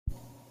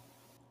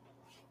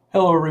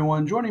Hello,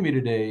 everyone. Joining me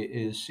today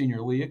is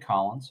senior Leah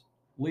Collins.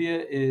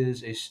 Leah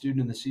is a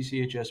student in the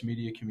CCHS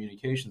Media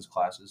Communications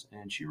classes,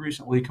 and she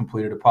recently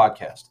completed a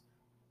podcast.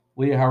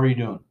 Leah, how are you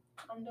doing?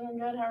 I'm doing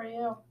good. How are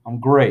you? I'm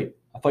great.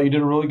 I thought you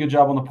did a really good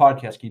job on the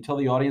podcast. Can you tell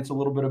the audience a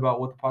little bit about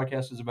what the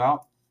podcast is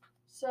about?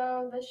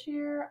 So this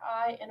year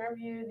I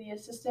interviewed the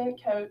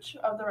assistant coach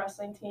of the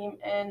wrestling team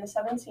and the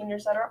 7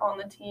 seniors that are on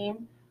the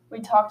team. We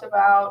talked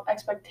about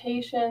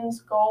expectations,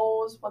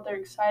 goals, what they're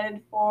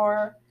excited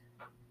for,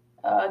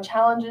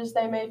 challenges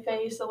they may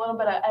face, a little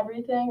bit of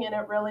everything, and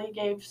it really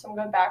gave some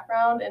good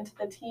background into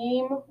the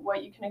team,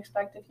 what you can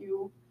expect if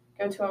you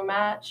go to a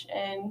match,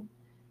 and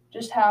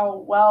just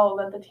how well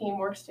that the team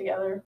works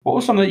together. What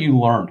was something that you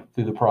learned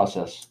through the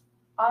process?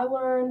 I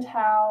learned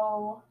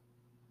how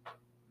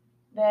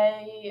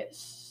they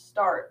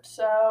start.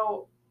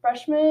 So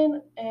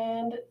freshmen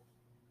and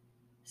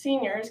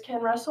seniors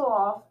can wrestle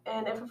off,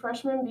 and if a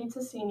freshman beats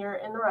a senior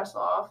in the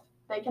wrestle off,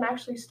 they can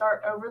actually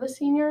start over the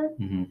senior.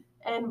 Mm-hmm.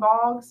 And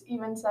Boggs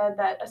even said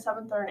that a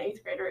seventh or an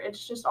eighth grader,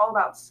 it's just all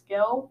about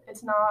skill.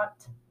 It's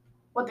not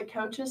what the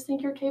coaches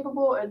think you're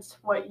capable, it's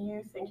what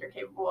you think you're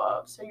capable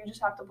of. So you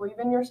just have to believe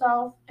in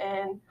yourself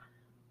and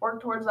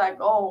work towards that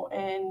goal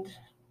and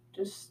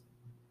just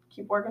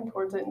keep working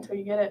towards it until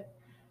you get it.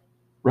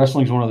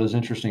 Wrestling is one of those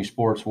interesting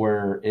sports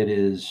where it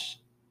is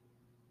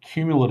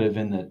cumulative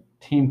in that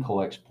team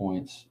collects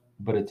points,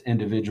 but it's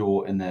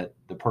individual in that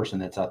the person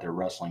that's out there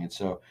wrestling. And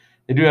so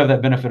they do have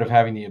that benefit of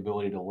having the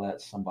ability to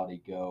let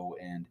somebody go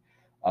and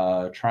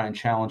try and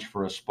challenge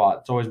for a spot.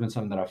 It's always been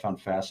something that I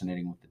found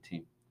fascinating with the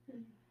team.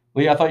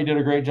 Lee, I thought you did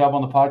a great job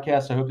on the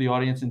podcast. I hope the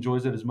audience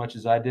enjoys it as much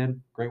as I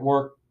did. Great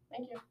work.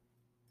 Thank you.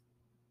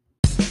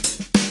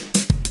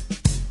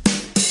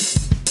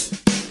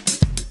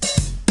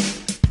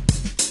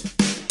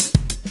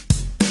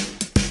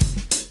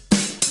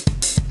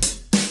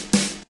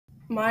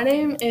 My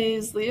name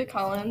is Leah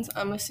Collins.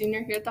 I'm a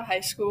senior here at the high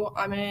school.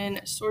 I'm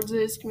in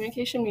Swords'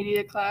 communication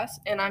media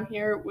class, and I'm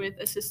here with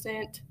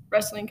assistant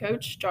wrestling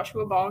coach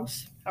Joshua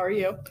Boggs. How are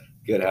you?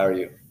 Good. How are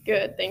you?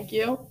 Good, thank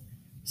you.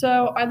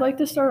 So I'd like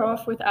to start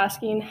off with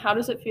asking, how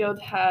does it feel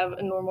to have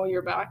a normal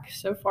year back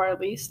so far, at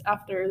least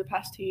after the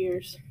past 2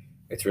 years?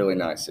 It's really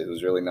nice. It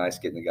was really nice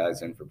getting the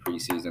guys in for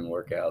preseason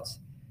workouts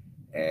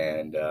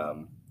and,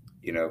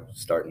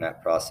 starting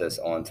that process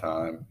on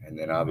time. And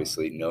then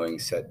obviously knowing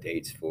set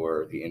dates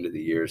for the end of the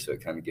year. So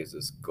it kind of gives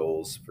us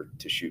goals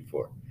to shoot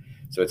for.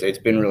 So it's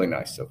been really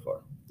nice so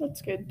far.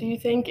 That's good. Do you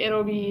think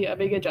it'll be a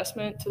big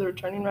adjustment to the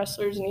returning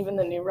wrestlers and even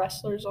the new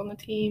wrestlers on the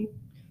team?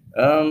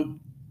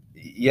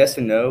 Yes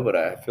and no, but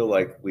I feel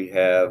like we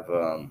have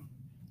a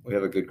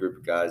good group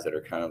of guys that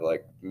are kind of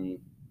like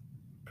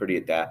pretty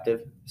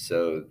adaptive,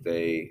 so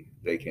they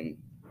can,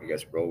 I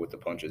guess, roll with the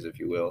punches, if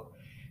you will,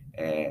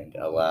 and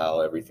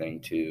allow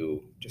everything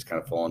to just kind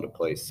of fall into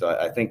place. So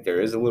I think there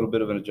is a little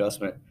bit of an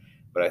adjustment,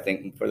 but I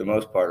think for the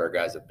most part, our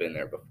guys have been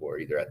there before,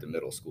 either at the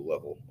middle school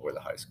level or the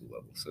high school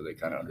level, so they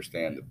kind of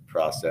understand the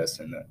process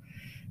and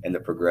the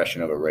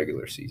progression of a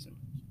regular season.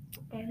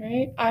 All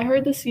right. I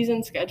heard the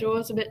season schedule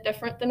is a bit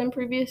different than in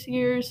previous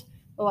years.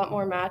 A lot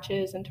more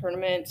matches and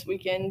tournaments,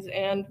 weekends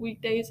and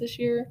weekdays this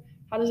year.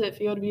 How does it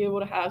feel to be able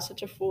to have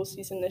such a full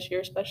season this year,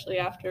 especially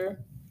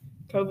after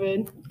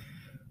COVID?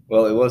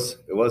 Well, it was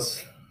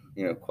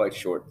quite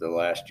short the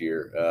last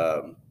year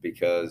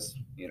because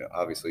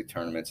obviously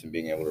tournaments and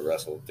being able to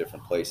wrestle at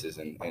different places,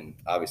 and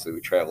obviously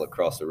we travel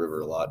across the river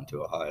a lot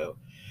into Ohio,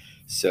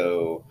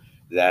 so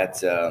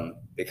that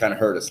it kind of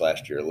hurt us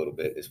last year a little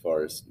bit as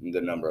far as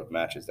the number of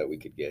matches that we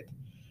could get.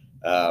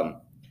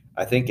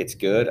 I think it's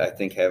good. I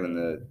think having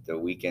the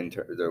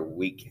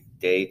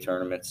weekday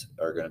tournaments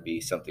are going to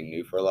be something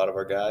new for a lot of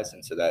our guys,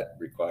 and so that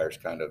requires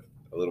kind of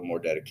a little more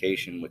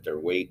dedication with their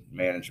weight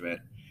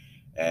management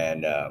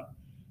and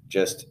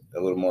just a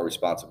little more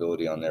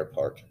responsibility on their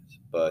part.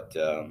 But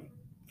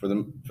for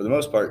the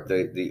most part,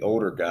 the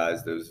older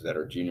guys, those that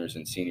are juniors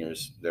and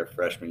seniors, their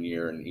freshman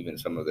year and even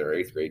some of their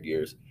eighth grade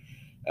years,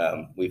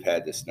 we've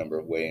had this number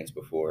of weigh-ins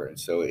before, and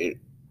so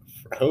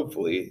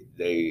hopefully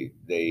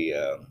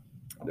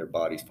their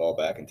bodies fall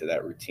back into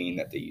that routine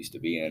that they used to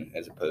be in,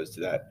 as opposed to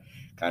that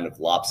kind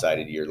of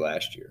lopsided year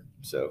last year.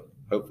 So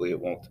hopefully it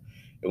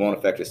won't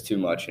affect us too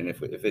much, and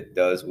if it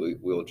does,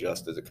 we'll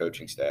adjust as a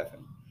coaching staff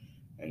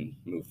and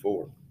move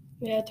forward.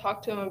 Yeah, I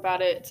talked to them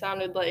about it. It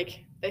sounded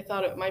like they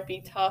thought it might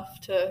be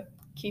tough to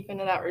keep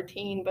into that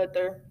routine, but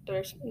they're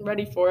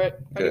ready for it,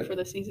 ready for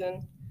the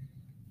season.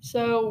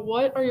 So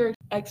what are your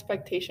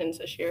expectations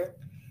this year?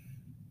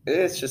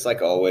 It's just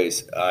like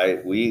always.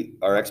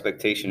 Our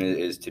expectation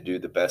is to do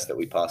the best that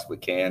we possibly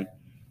can,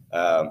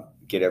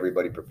 get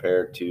everybody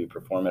prepared to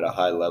perform at a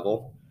high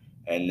level,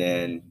 and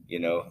then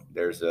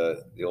there's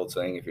the old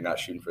saying: if you're not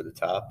shooting for the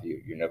top,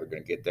 you're never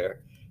going to get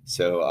there.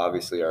 So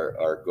obviously,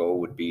 our goal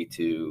would be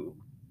to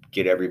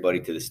get everybody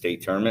to the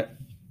state tournament,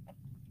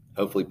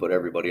 hopefully put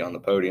everybody on the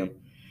podium,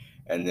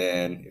 and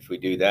then if we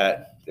do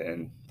that,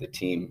 then the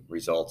team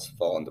results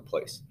fall into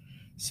place.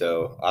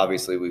 So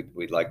obviously,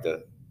 we'd like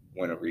to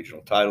win a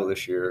regional title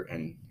this year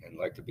and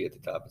like to be at the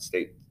top of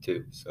state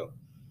too. So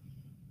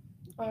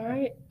All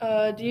right.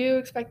 Do you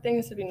expect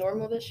things to be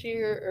normal this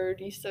year, or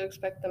do you still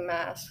expect the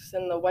masks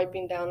and the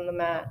wiping down the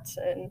mats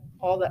and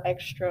all the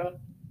extra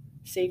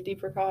safety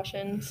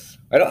precautions?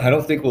 I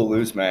don't think we'll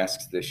lose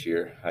masks this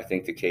year. I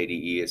think the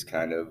KDE has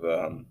kind of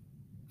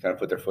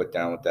put their foot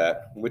down with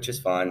that, which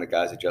is fine. The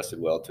guys adjusted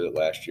well to it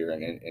last year,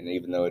 and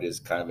even though it is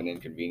kind of an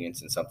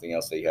inconvenience and something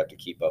else that you have to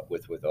keep up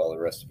with all the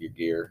rest of your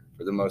gear,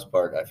 for the most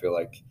part, I feel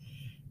like,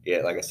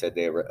 yeah, like I said,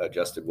 they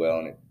adjusted well,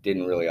 and it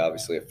didn't really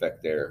obviously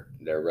affect their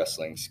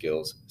wrestling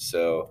skills.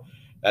 So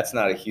that's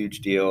not a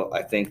huge deal.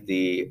 I think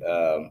the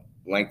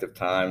length of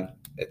time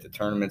at the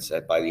tournaments,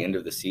 by the end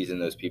of the season,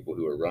 those people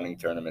who are running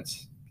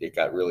tournaments, it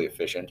got really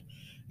efficient,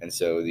 and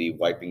so the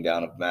wiping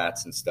down of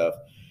mats and stuff,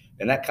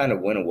 and that kind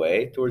of went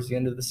away towards the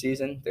end of the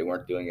season. They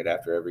weren't doing it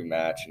after every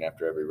match and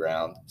after every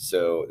round,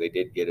 so they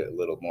did get a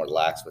little more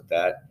lax with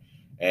that.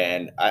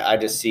 And I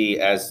just see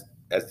as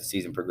the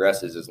season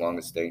progresses, as long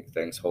as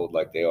things hold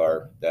like they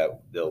are, that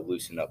they'll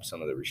loosen up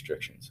some of the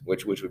restrictions,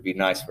 which would be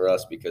nice for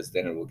us, because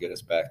then it will get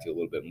us back to a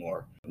little bit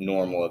more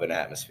normal of an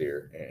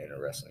atmosphere in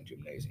a wrestling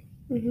gymnasium.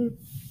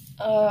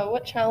 Mm-hmm.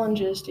 What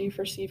challenges do you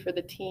foresee for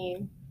the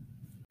team?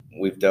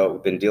 We've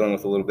been dealing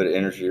with a little bit of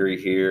injury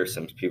here.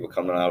 Some people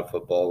coming out of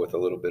football with a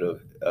little bit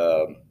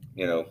of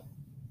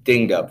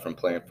dinged up from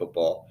playing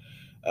football,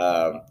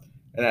 and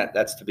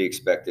that's to be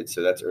expected.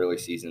 So that's early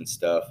season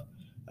stuff.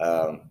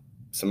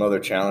 Some other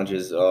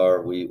challenges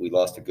are we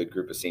lost a good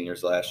group of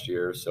seniors last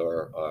year, so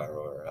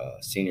our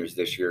seniors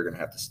this year are going to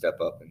have to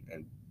step up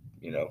and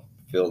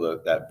fill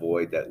that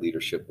void, that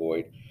leadership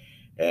void.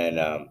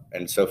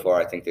 And so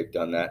far, I think they've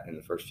done that in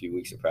the first few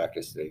weeks of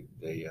practice. They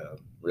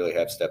really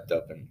have stepped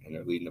up and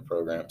they're leading the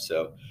program.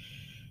 So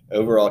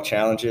overall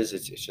challenges,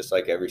 it's just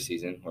like every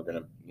season. We're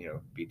going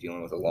to be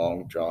dealing with a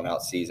long,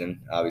 drawn-out season.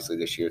 Obviously,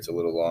 this year it's a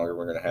little longer.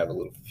 We're going to have a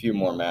few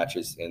more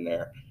matches in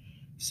there.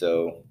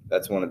 So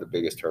that's one of the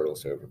biggest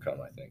hurdles to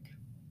overcome, I think.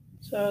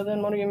 So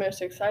then what are you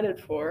most excited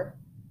for?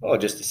 Well,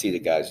 just to see the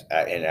guys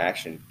in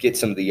action, get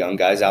some of the young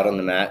guys out on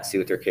the mat, see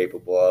what they're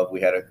capable of.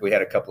 We had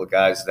a couple of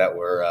guys that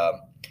were,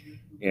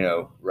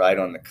 right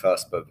on the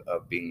cusp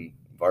of being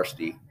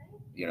varsity,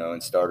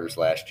 and starters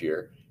last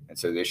year. And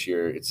so this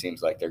year it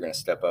seems like they're going to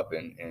step up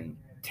and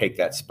take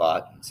that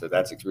spot. So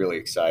that's really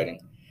exciting.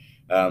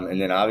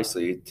 And then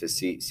obviously to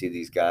see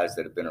these guys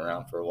that have been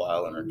around for a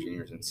while and are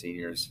juniors and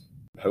seniors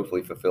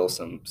hopefully fulfill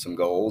some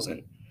goals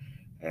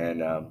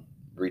and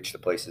reach the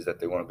places that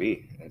they want to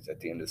be at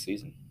the end of the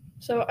season.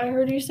 So I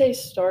heard you say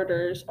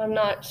starters. I'm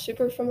not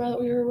super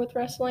familiar with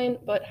wrestling,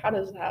 but how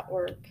does that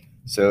work?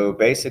 So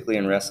basically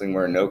in wrestling,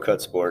 we're a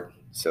no-cut sport.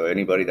 So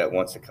anybody that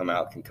wants to come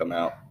out can come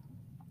out.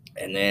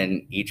 And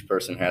then each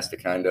person has to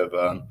kind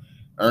of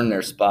earn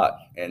their spot,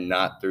 and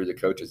not through the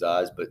coach's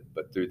eyes,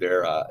 but through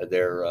their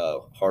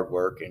hard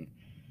work.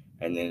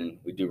 And then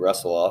we do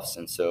wrestle-offs.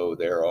 And so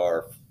there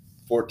are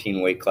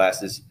 14 weight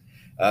classes.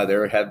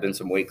 There have been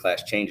some weight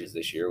class changes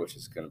this year, which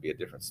is going to be a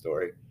different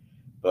story.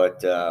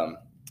 But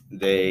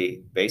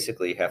they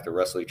basically have to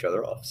wrestle each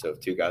other off. So if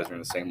two guys are in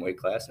the same weight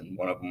class and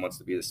one of them wants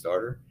to be the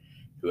starter,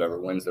 whoever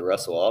wins the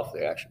wrestle off,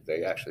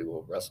 they actually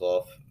will wrestle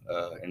off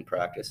in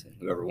practice, and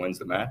whoever wins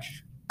the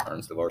match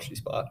earns the varsity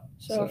spot.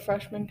 So a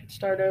freshman could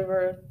start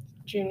over a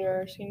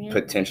junior or senior?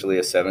 Potentially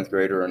a 7th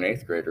grader or an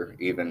 8th grader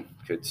even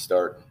could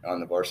start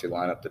on the varsity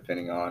lineup,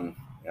 depending on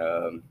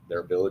their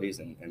abilities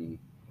and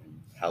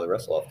how the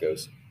wrestle off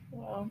goes.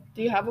 Wow.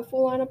 Do you have a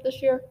full lineup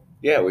this year?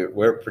 Yeah,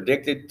 we're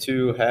predicted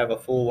to have a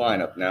full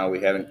lineup now.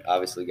 We haven't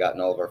obviously gotten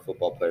all of our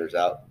football players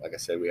out. Like I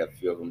said, we have a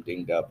few of them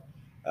dinged up.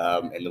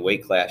 And the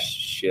weight class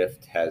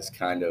shift has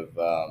kind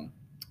of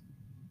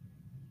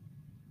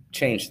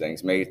changed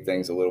things, made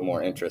things a little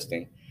more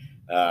interesting.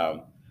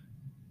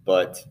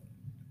 But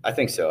I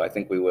think so. I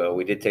think we will.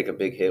 We did take a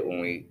big hit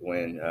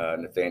when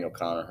Nathaniel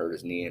Connor hurt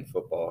his knee in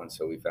football, and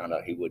so we found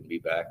out he wouldn't be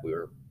back. We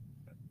were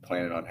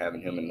planning on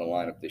having him in the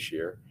lineup this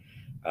year.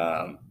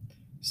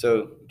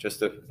 So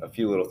just a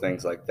few little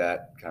things like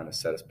that kind of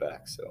set us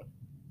back. So.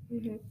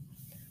 Mm-hmm.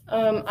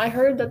 I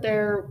heard that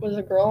there was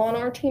a girl on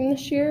our team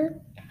this year.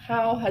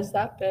 How has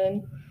that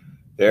been?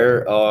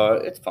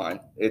 It's fine.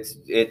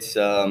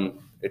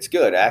 It's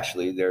good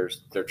actually.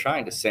 They're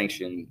trying to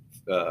sanction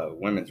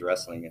women's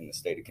wrestling in the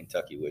state of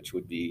Kentucky, which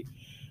would be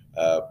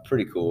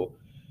pretty cool.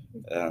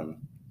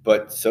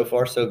 But so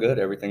far so good.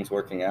 Everything's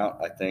working out.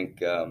 I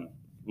think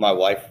my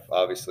wife,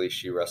 obviously,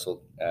 she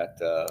wrestled at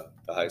the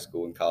high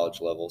school and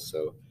college level.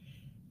 So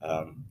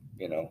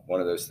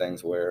one of those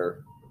things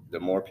where the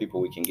more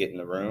people we can get in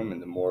the room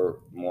and the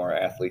more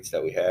athletes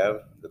that we have,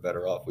 the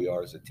better off we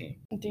are as a team.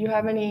 Do you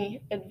have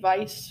any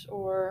advice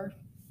or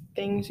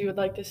things you would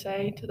like to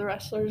say to the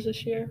wrestlers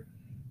this year?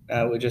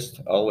 We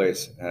just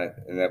always,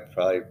 and that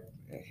probably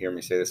hear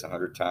me say this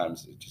 100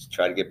 times, just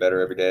try to get better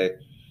every day.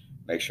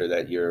 Make sure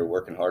that you're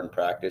working hard in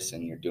practice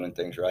and you're doing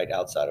things right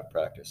outside of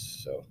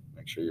practice. So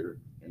make sure you're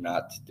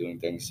not doing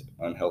things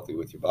unhealthy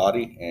with your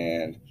body,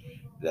 and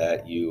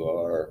that you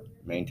are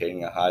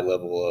maintaining a high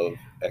level of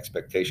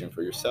expectation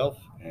for yourself,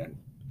 and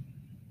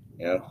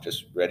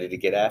just ready to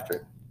get after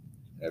it.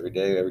 every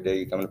day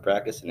you come to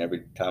practice, and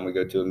every time we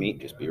go to a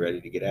meet, just be ready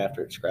to get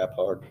after it, scrap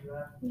hard.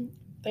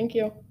 Thank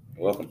you.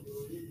 You're welcome.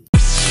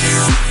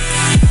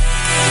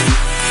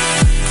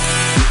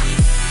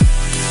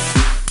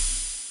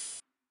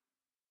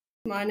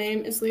 My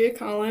name is Leah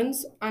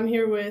Collins. I'm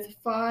here with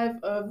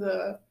 5 of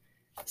the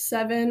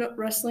 7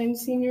 wrestling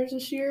seniors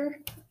this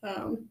year.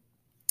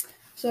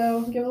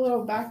 So give a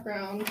little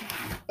background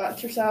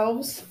about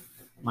yourselves.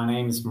 My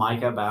name is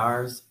Micah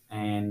Bowers,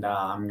 and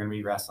I'm going to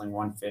be wrestling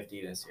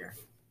 150 this year.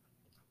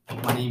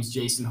 My name's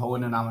Jason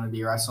Holden, and I'm going to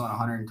be wrestling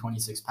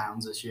 126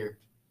 pounds this year.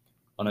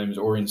 My name is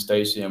Orien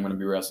Stacey. I'm going to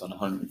be wrestling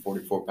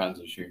 144 pounds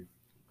this year.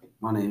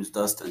 My name is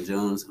Dustin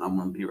Jones, and I'm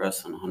going to be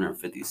wrestling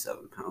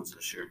 157 pounds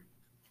this year.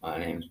 My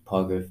name's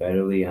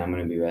Federle, and I'm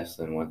going to be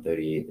wrestling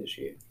 138 this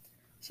year.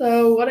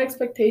 So what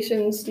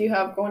expectations do you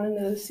have going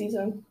into the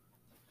season?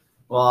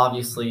 Well,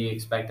 obviously, you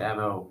expect to have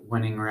a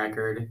winning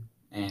record,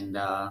 and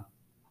I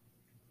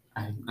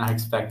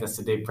expect us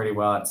to do pretty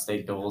well at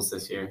state duels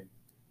this year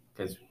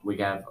because we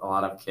have a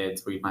lot of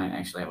kids. We might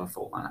actually have a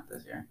full lineup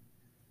this year.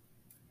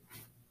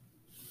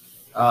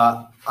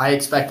 I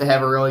expect to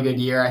have a really good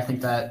year. I think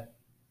that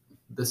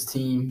this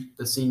team,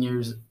 the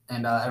seniors,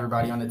 and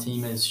everybody on the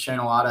team has shown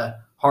a lot of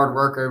hard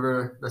work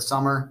over the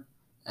summer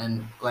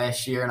and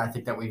last year, and I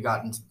think that we've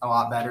gotten a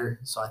lot better.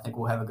 So I think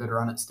we'll have a good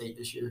run at state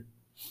this year.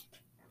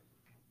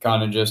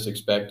 Kind of just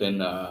expecting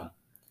a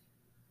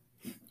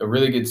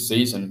really good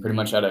season pretty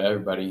much out of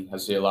everybody. I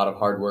see a lot of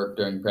hard work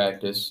during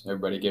practice,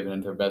 everybody giving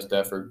it their best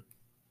effort.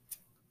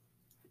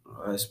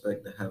 I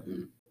expect to have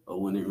a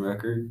winning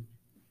record.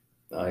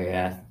 Oh,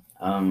 yeah.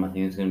 I think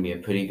it's going to be a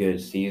pretty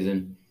good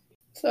season.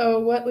 So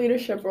what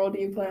leadership role do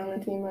you play on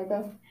the team,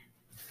 Micah?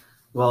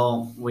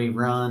 Well, we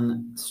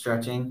run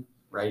stretching,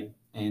 right,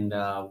 and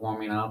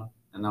warming up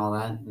and all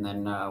that. And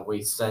then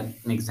we set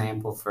an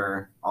example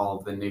for all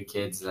of the new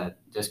kids that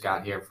just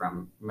got here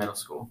from middle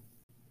school.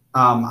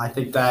 I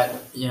think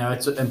that,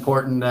 it's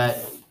important that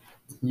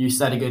you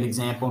set a good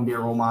example and be a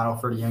role model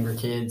for the younger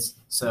kids.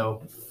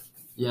 So,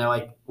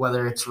 like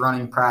whether it's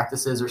running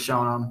practices or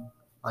showing them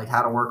like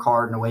how to work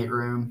hard in the weight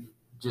room,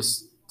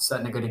 just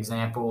setting a good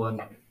example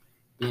and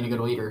being a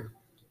good leader.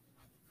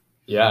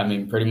 Yeah, I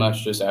mean, pretty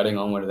much just adding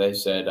on what they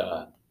said,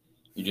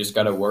 you just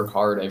got to work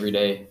hard every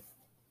day,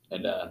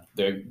 and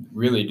they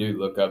really do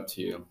look up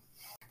to you.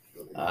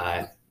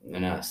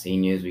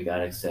 Seniors, we got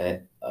to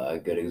set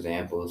good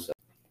examples. So.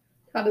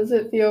 How does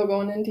it feel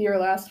going into your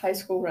last high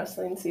school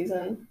wrestling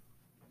season?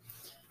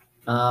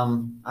 I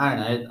don't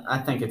know. I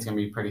think it's going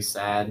to be pretty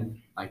sad,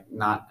 like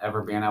not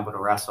ever being able to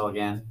wrestle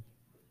again.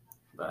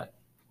 But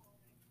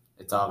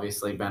it's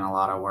obviously been a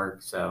lot of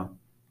work, so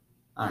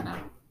I don't know.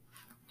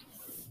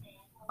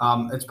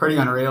 It's pretty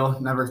unreal.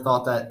 Never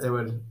thought that it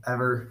would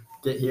ever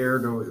get here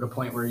to the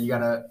point where you got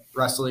to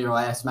wrestle your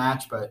last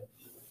match, but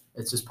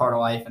it's just part of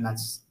life, and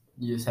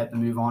you just have to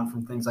move on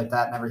from things like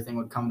that, and everything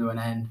would come to an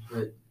end.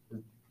 But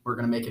we're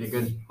going to make it a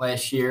good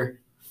last year,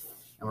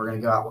 and we're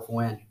going to go out with a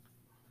win.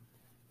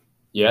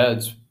 Yeah,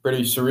 it's a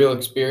pretty surreal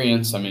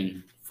experience. I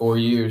mean, 4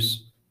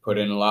 years, put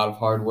in a lot of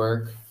hard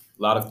work,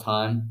 a lot of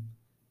time.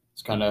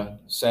 It's kind of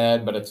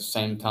sad, but at the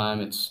same time,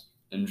 it's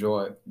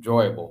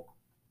enjoyable.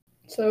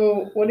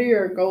 So what are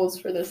your goals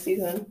for this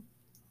season?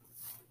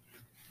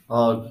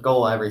 Well,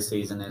 goal every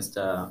season is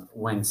to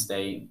win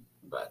state,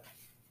 but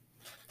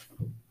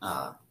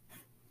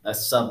a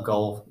sub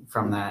goal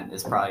from that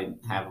is probably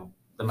have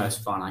the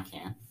most fun I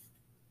can.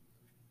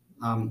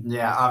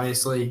 Yeah,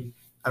 obviously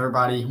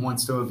everybody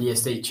wants to be a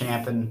state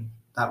champ, and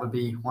that would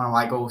be one of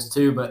my goals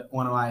too. But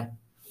one of my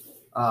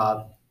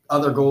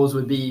other goals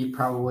would be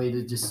probably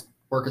to just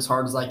work as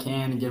hard as I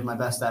can and give my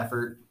best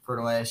effort for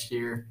the last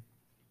year,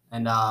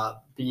 and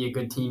be a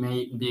good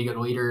teammate and be a good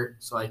leader,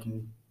 so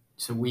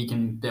we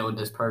can build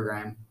this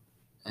program,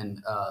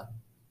 and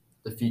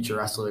the future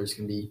wrestlers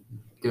can be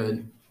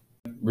good.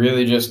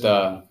 Really just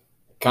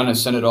kind of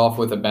send it off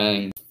with a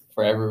bang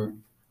for every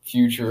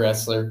future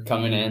wrestler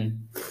coming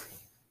in.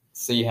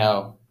 See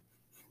how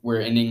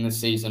we're ending the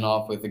season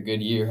off with a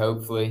good year,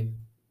 hopefully.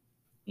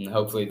 And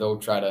hopefully they'll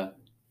try to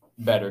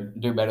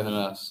do better than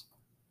us.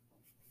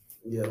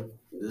 Yeah,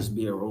 just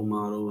be a role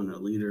model and a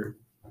leader,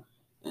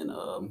 and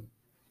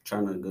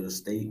trying to go to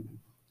state.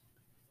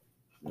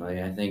 Well,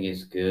 yeah, I think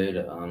it's good.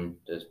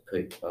 Just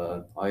put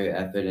all your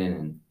effort in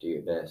and do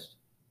your best.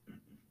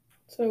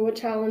 So what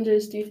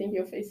challenges do you think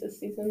you'll face this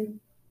season?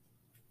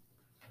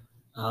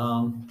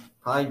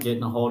 Probably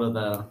getting a hold of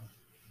the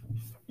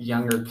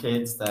younger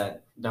kids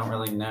that don't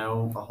really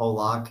know a whole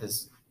lot,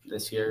 because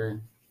this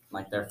year,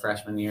 like their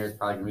freshman year, is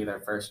probably going to be their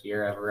first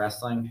year ever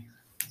wrestling.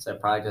 So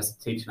probably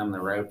just teaching them the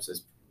ropes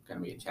is going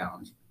to be a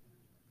challenge.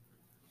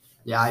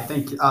 Yeah, I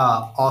think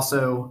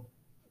also,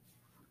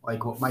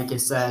 like what Micah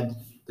said,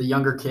 the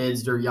younger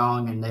kids, they're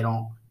young and they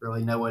don't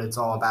really know what it's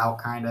all about,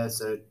 kind of.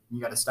 So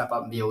you got to step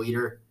up and be a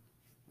leader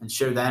and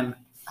show them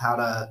how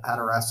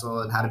to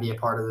wrestle and how to be a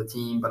part of the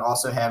team. But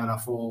also having a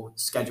full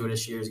schedule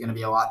this year is going to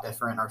be a lot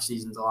different. Our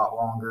season's a lot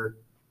longer,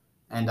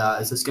 and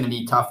it's just going to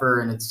be tougher,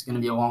 and it's going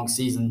to be a long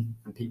season.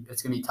 And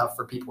it's going to be tough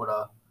for people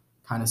to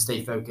kind of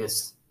stay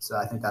focused So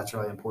I think that's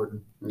really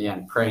important. Yeah,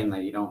 and praying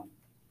that you don't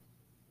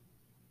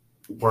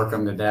work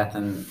them to death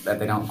and that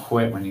they don't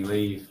quit when you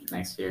leave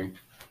next year.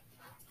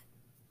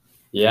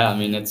 Yeah, I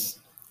mean, it's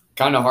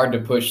kind of hard to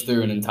push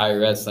through an entire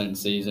wrestling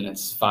season.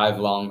 It's 5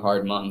 long,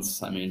 hard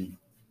months. I mean,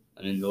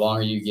 the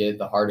longer you get,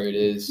 the harder it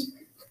is.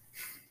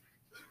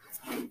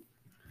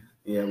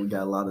 Yeah, we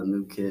got a lot of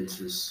new kids.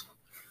 Just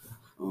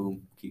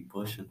keep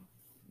pushing.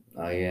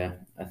 Oh yeah,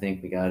 I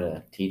think we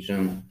gotta teach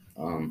them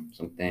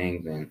some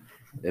things, and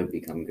they'll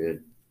become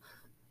good.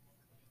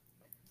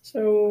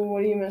 So,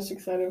 what are you most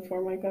excited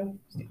for, Micah?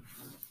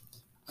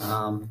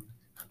 I'm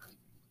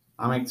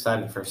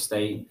excited for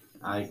state.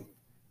 I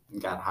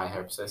got high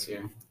hopes this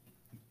year.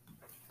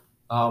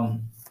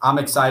 I'm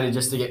excited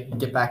just to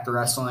get back to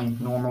wrestling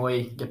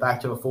normally, get back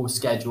to a full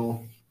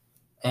schedule,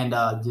 and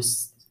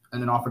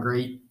then off a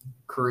great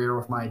career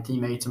with my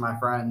teammates and my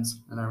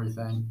friends and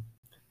everything.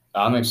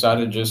 I'm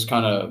excited to just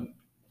kind of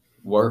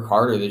work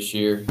harder this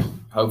year,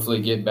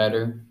 hopefully get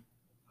better,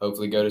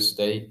 hopefully go to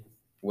state,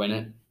 win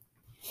it.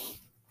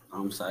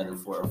 I'm excited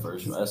for our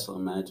first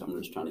wrestling match.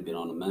 I'm just trying to get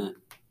on the mat.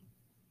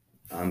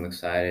 I'm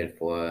excited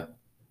for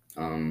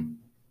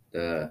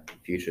the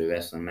future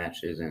wrestling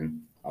matches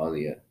and all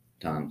the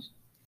times.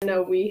 I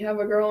know we have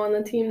a girl on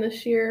the team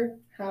this year.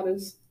 How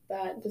does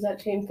that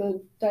change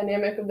the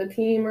dynamic of the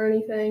team or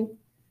anything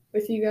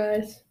with you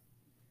guys?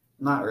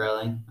 Not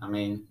really. I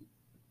mean,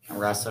 a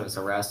wrestler is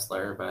a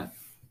wrestler, but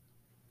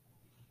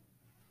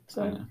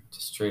So,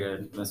 just treat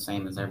her the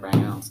same as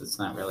everybody else. It's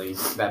not really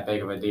that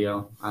big of a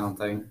deal, I don't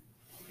think.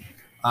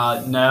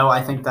 No,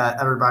 I think that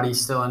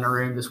everybody's still in the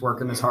room just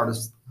working as hard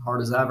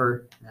as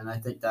ever, and I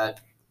think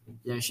that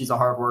she's a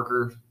hard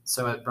worker,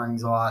 so it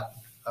brings a lot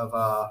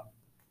of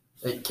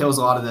it kills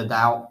a lot of the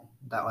doubt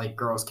that like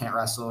girls can't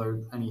wrestle or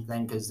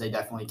anything, because they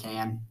definitely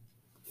can.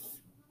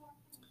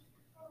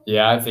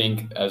 Yeah, I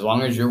think as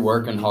long as you're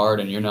working hard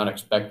and you're not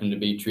expecting to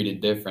be treated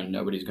different,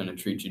 nobody's going to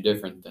treat you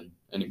different than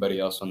anybody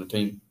else on the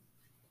team.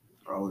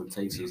 All it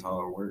takes is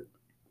hard work.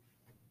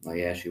 Oh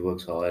yeah, she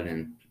works hard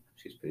and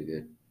she's pretty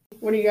good.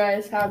 what do you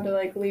guys have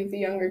to leave the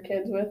younger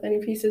kids with? Any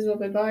pieces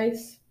of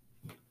advice?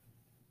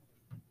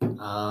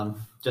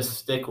 Just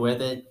stick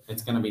with it.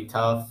 It's going to be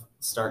tough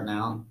starting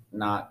out,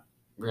 not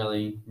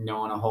really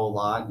knowing a whole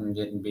lot and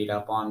getting beat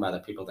up on by the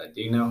people that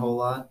do know a whole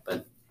lot.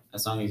 But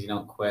as long as you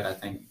don't quit, I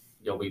think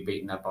you'll be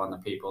beating up on the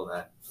people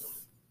that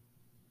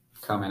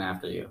come in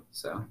after you.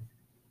 So,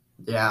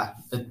 Yeah,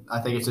 I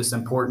think it's just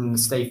important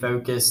to stay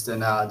focused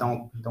and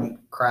don't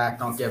crack,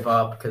 don't give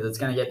up, because it's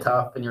going to get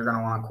tough and you're going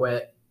to want to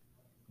quit.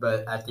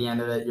 But at the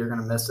end of it, you're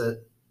going to miss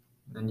it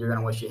and you're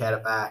going to wish you had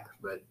it back.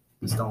 But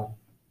just don't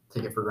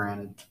take it for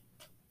granted.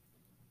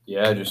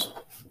 Yeah, just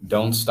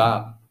don't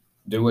stop.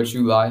 Do what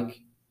you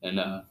like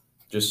and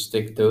just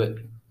stick to it.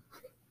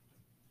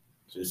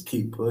 Just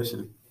keep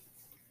pushing.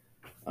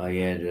 Oh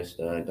yeah, just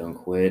don't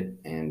quit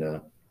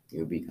and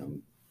you'll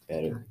become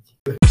better.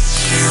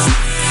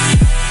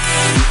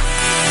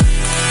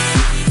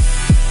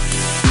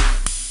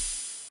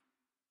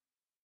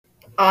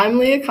 I'm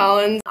Leah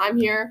Collins. I'm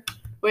here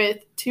with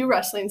 2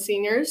 wrestling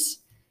seniors.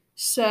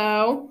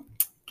 So,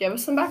 give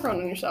us some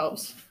background on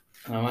yourselves.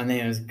 My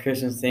name is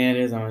Christian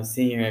Sanders. I'm a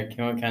senior at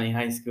Camel County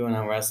High School, and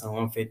I'm wrestling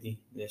 150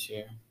 this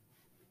year.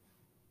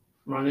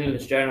 My name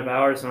is Jonah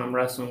Bowers, and I'm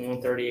wrestling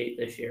 138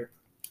 this year.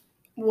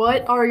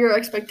 What are your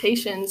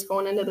expectations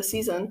going into the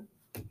season?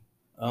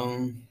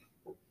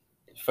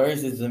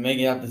 First is to make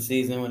it out the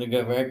season with a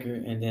good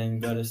record, and then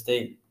go to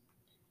state.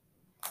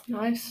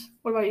 Nice.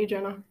 What about you,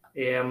 Jonah?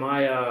 Yeah,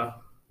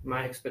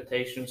 my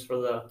expectations for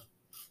the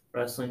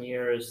wrestling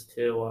year is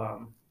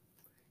to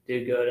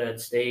do good at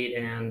state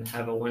and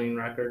have a winning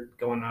record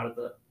going out of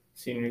the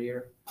senior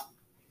year.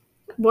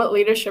 What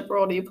leadership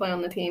role do you play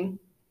on the team?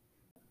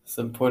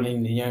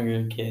 Supporting the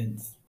younger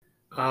kids.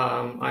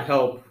 I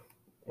help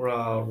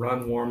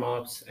run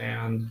warm-ups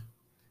and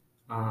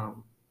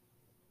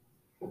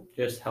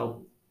just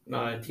help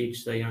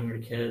teach the younger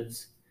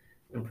kids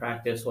and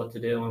practice what to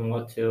do and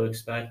what to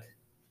expect.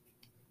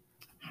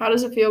 How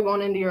does it feel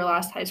going into your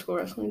last high school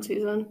wrestling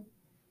season?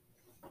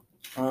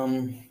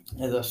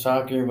 It's a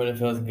shocker, but it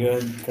feels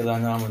good because I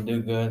know I'm gonna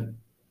do good.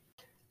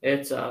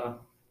 It's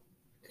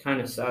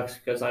kind of sucks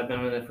because I've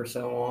been in it for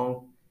so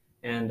long,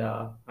 and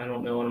I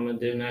don't know what I'm gonna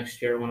do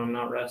next year when I'm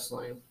not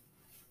wrestling.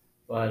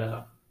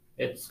 But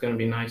it's gonna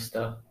be nice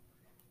to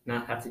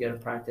not have to go to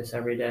practice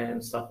every day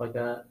and stuff like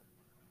that.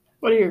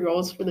 What are your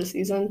goals for the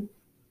season?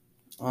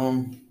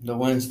 The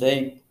win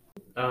state.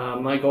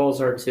 My goals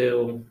are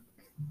to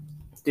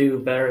do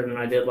better than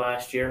I did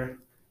last year,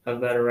 have a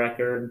better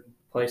record,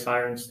 place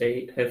higher in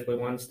state, hopefully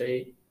win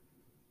state.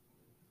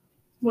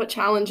 What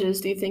challenges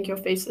do you think you'll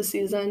face this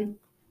season?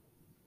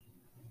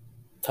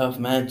 Tough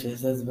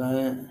matches, that's about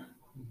it.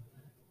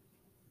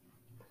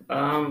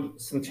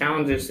 Some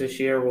challenges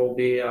this year will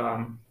be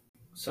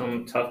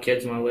some tough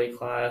kids in my weight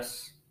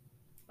class,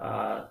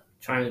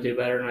 trying to do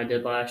better than I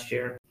did last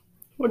year.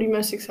 What are you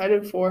most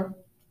excited for?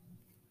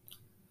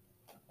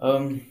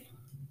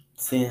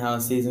 Seeing how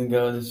the season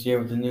goes this year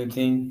with the new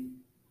team.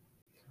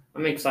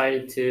 I'm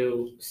excited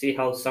to see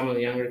how some of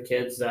the younger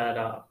kids that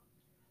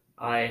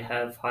I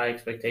have high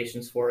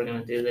expectations for are going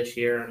to do this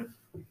year, and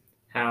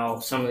how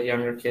some of the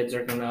younger kids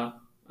are going to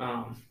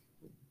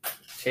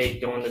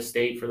take going to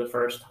state for the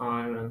first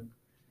time, and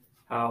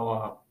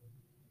how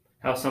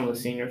some of the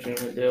seniors are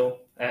going to do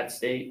at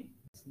state.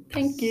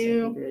 Thank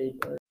you.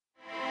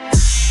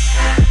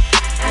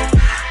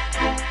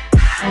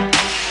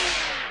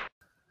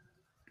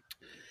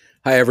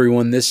 Hi,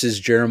 everyone. This is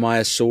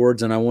Jeremiah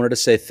Swords, and I wanted to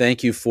say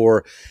thank you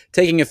for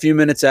taking a few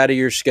minutes out of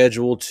your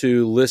schedule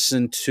to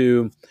listen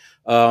to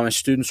my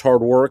students'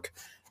 hard work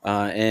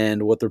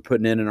and what they're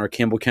putting in our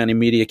Campbell County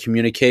Media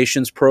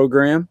Communications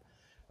program.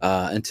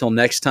 Until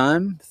next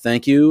time,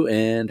 thank you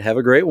and have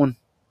a great one.